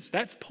Jesus.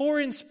 That's poor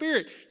in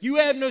spirit. You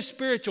have no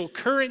spiritual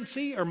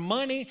currency or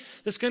money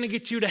that's going to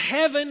get you to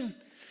heaven.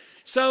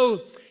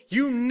 So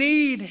you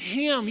need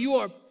Him. You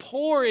are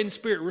poor in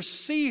spirit.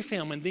 Receive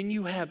Him, and then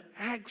you have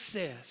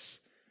access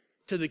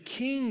to the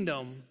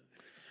kingdom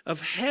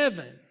of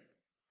heaven.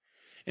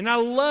 And I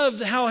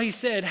loved how he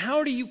said,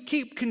 how do you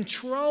keep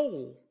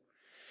control?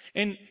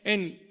 And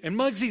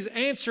Muggsy's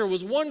answer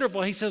was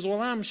wonderful. He says,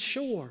 well, I'm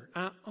sure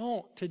I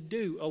ought to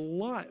do a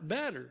lot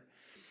better.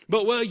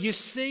 But, well, you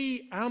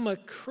see, I'm a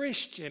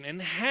Christian,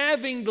 and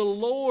having the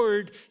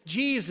Lord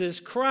Jesus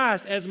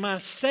Christ as my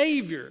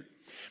Savior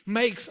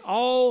makes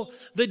all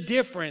the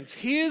difference.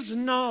 His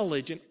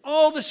knowledge and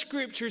all the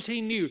scriptures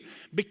he knew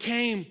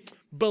became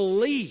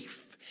belief.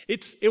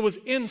 It was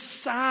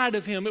inside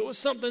of him. It was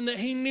something that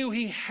he knew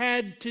he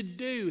had to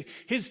do.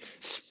 His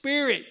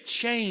spirit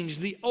changed.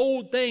 The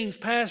old things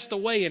passed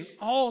away and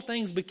all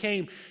things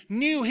became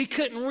new. He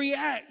couldn't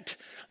react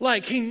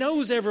like he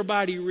knows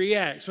everybody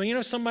reacts.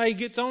 When somebody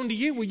gets on to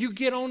you, well, you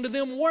get on to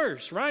them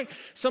worse, right?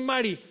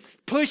 Somebody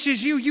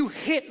pushes you, you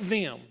hit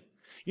them.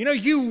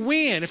 You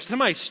win. If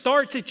somebody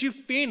starts it, you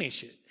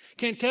finish it.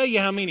 Can't tell you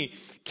how many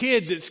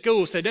kids at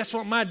school said, that's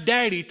what my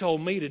daddy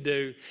told me to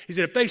do. He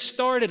said, if they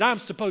start it, I'm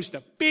supposed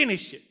to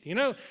finish it.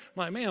 I'm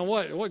like, man,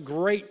 what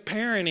great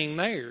parenting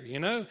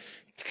there,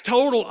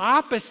 Total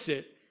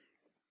opposite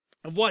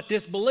of what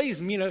this believes.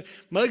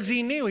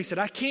 Muggsy knew. He said,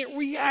 I can't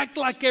react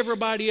like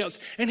everybody else.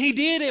 And he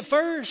did at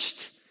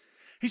first.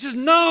 He says,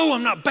 no,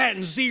 I'm not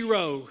batting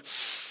zero.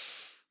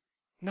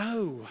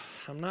 No,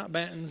 I'm not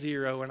batting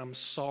zero, and I'm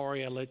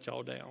sorry I let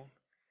y'all down.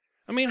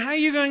 How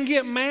you going to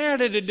get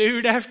mad at a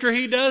dude after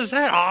he does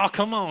that? Oh,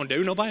 come on,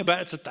 dude. Nobody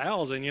bats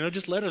 1,000.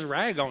 Just let us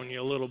rag on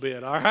you a little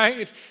bit, all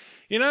right?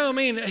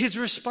 His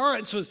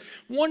response was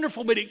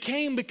wonderful, but it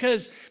came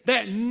because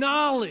that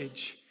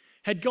knowledge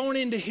had gone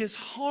into his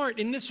heart,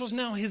 and this was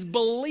now his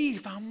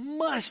belief. I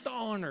must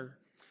honor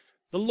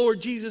the Lord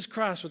Jesus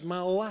Christ with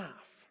my life.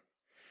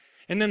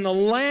 And then the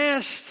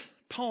last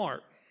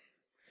part,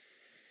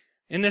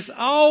 and this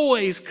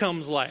always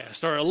comes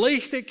last, or at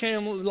least it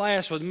came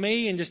last with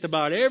me and just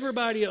about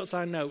everybody else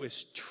I know,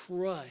 is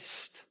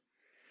trust.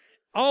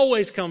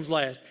 Always comes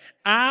last.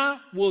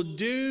 I will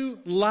do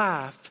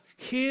life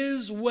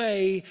His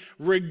way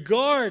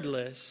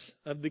regardless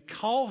of the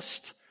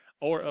cost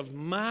or of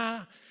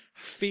my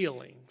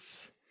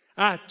feelings.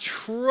 I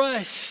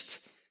trust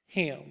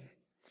Him.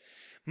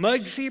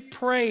 Muggsy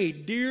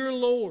prayed, dear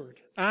Lord,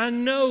 I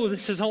know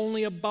this is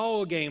only a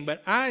ball game,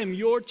 but I am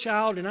your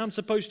child and I'm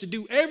supposed to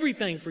do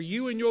everything for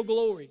you and your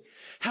glory.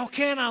 How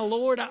can I,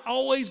 Lord? I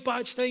always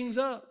botch things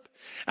up.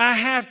 I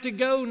have to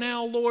go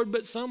now, Lord,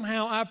 but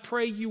somehow I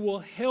pray you will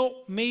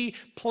help me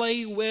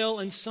play well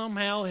and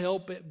somehow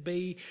help it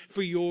be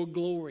for your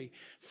glory.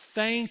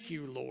 Thank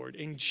you, Lord.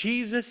 In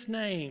Jesus'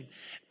 name,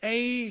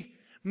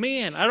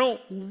 amen. I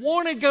don't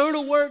want to go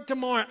to work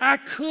tomorrow. I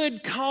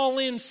could call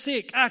in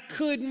sick. I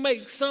could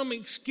make some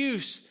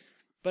excuse.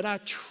 But I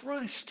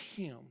trust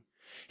Him.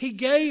 He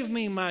gave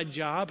me my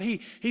job.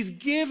 He's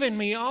given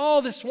me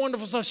all this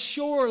wonderful stuff.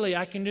 Surely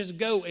I can just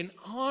go and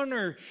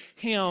honor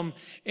Him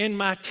in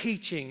my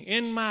teaching,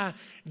 in my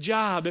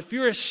job. If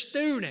you're a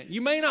student, you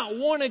may not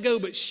want to go,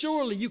 but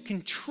surely you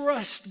can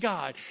trust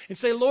God and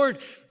say, Lord,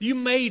 you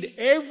made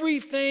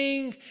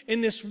everything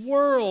in this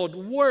world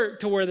work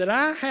to where that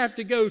I have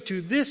to go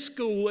to this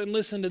school and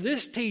listen to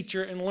this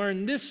teacher and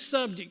learn this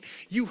subject.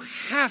 You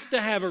have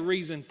to have a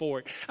reason for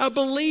it. I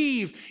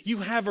believe you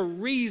have a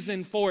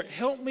reason for it.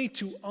 Help me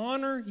to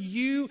honor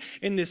you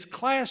in this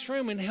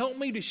classroom and help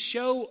me to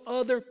show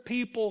other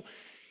people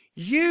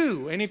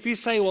you. And if you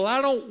say, well,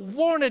 I don't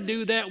want to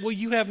do that, well,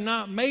 you have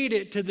not made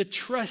it to the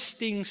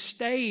trusting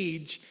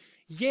stage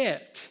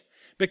yet.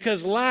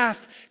 Because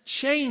life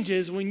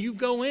changes when you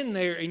go in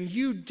there and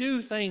you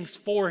do things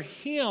for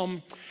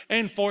Him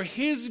and for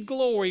His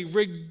glory,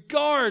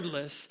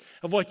 regardless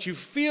of what you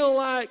feel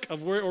like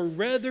or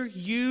whether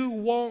you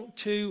want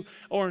to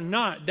or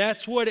not.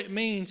 That's what it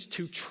means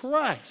to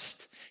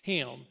trust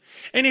Him.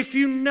 And if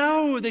you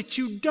know that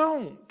you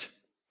don't,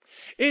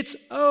 it's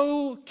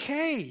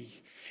okay.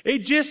 It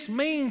just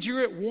means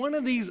you're at one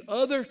of these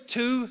other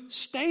two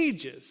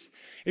stages.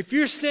 If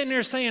you're sitting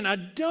there saying, I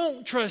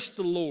don't trust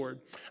the Lord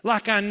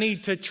like I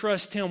need to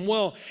trust Him,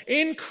 well,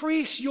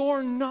 increase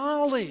your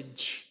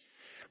knowledge.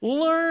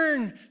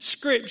 Learn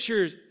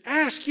scriptures.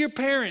 Ask your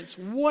parents,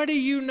 what do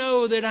you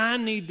know that I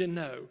need to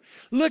know?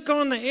 Look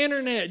on the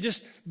internet,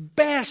 just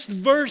best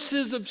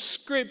verses of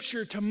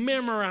scripture to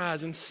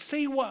memorize and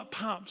see what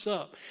pops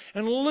up.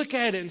 And look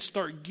at it and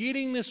start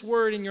getting this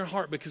word in your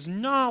heart, because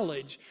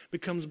knowledge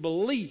becomes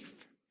belief.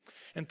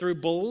 And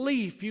through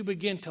belief, you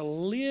begin to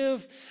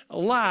live a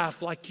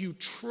life like you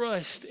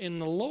trust in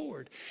the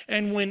Lord.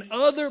 And when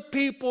other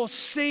people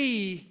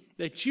see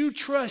that you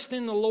trust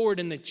in the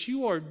Lord and that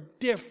you are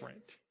different,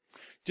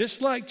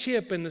 just like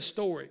Chip in the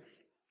story,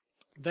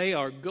 they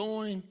are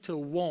going to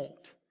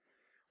want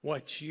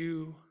what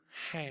you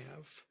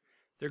have.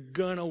 They're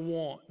going to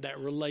want that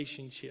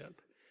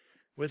relationship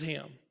with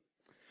Him.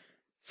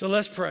 So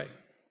let's pray.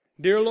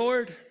 Dear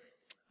Lord,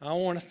 I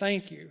want to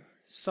thank you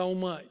so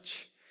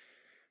much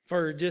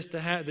for just to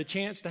have the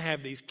chance to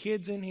have these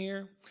kids in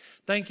here.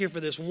 Thank you for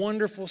this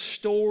wonderful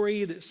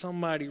story that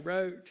somebody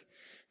wrote.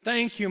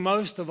 Thank you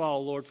most of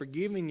all, Lord, for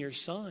giving your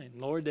Son,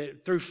 Lord,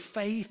 that through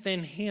faith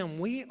in Him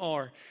we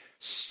are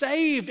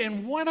saved.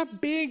 And what a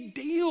big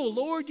deal,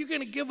 Lord. You're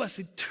going to give us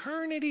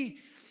eternity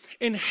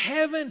in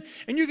heaven,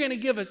 and you're going to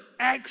give us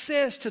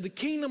access to the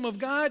kingdom of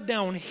God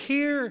down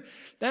here.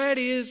 That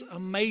is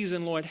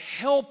amazing, Lord.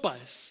 Help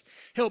us.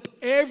 Help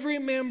every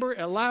member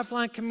at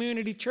Lifeline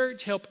Community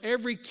Church. Help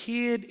every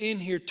kid in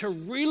here to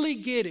really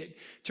get it,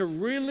 to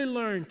really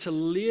learn to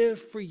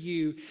live for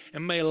you.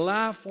 And may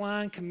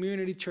Lifeline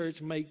Community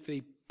Church make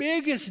the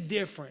biggest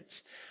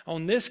difference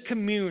on this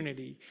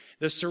community,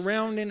 the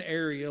surrounding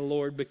area,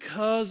 Lord,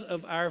 because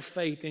of our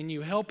faith in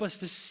you. Help us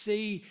to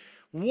see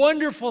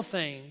wonderful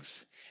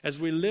things as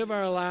we live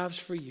our lives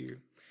for you.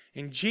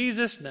 In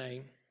Jesus'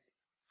 name,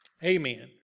 amen.